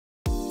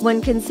When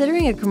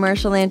considering a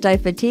commercial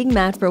anti-fatigue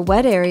mat for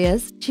wet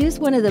areas, choose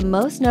one of the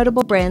most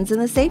notable brands in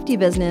the safety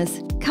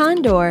business,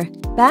 Condor.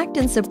 Backed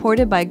and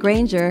supported by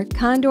Grainger,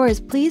 Condor is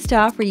pleased to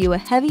offer you a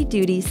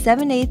heavy-duty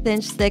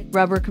 7/8-inch thick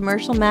rubber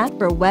commercial mat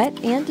for wet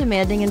and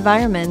demanding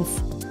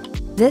environments.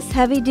 This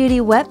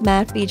heavy-duty wet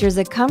mat features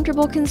a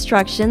comfortable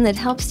construction that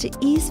helps to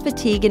ease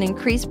fatigue and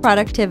increase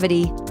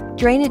productivity.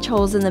 Drainage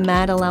holes in the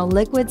mat allow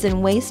liquids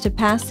and waste to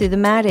pass through the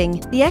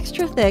matting. The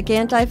extra-thick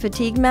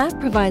anti-fatigue mat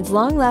provides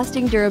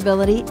long-lasting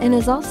durability and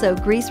is also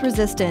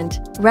grease-resistant.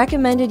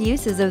 Recommended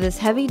uses of this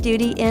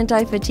heavy-duty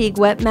anti-fatigue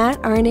wet mat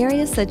are in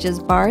areas such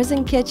as bars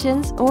and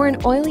kitchens or in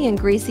oily and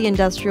greasy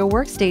industrial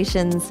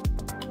workstations.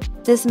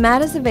 This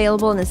mat is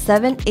available in a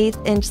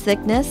 7/8-inch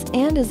thickness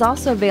and is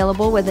also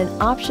available with an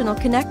optional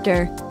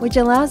connector, which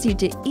allows you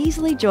to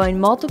easily join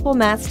multiple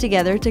mats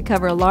together to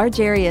cover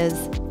large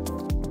areas.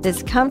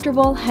 This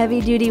comfortable,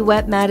 heavy-duty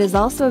wet mat is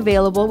also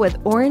available with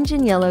orange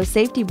and yellow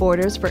safety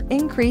borders for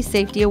increased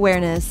safety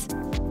awareness.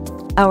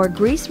 Our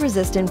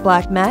grease-resistant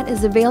black mat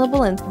is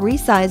available in 3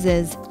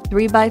 sizes: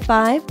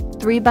 3x5,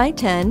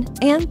 3x10,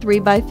 and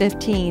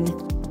 3x15.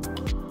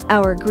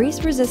 Our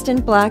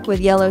grease-resistant black with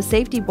yellow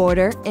safety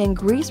border and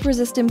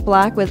grease-resistant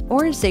black with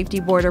orange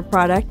safety border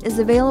product is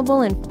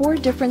available in 4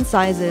 different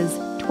sizes: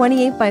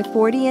 28 by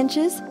 40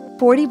 inches,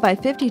 40 by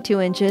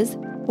 52 inches,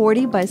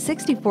 40 by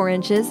 64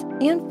 inches,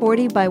 and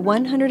 40 by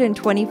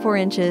 124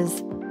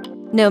 inches.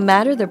 No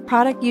matter the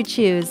product you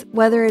choose,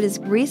 whether it is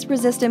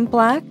grease-resistant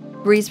black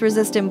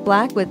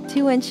with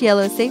 2-inch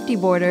yellow safety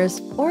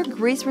borders, or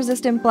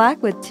grease-resistant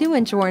black with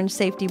 2-inch orange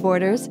safety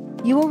borders,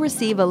 you will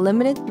receive a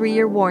limited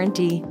 3-year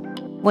warranty.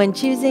 When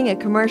choosing a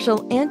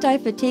commercial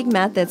anti-fatigue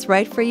mat that's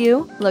right for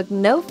you, look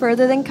no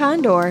further than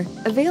Condor,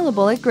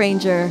 available at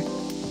Grainger.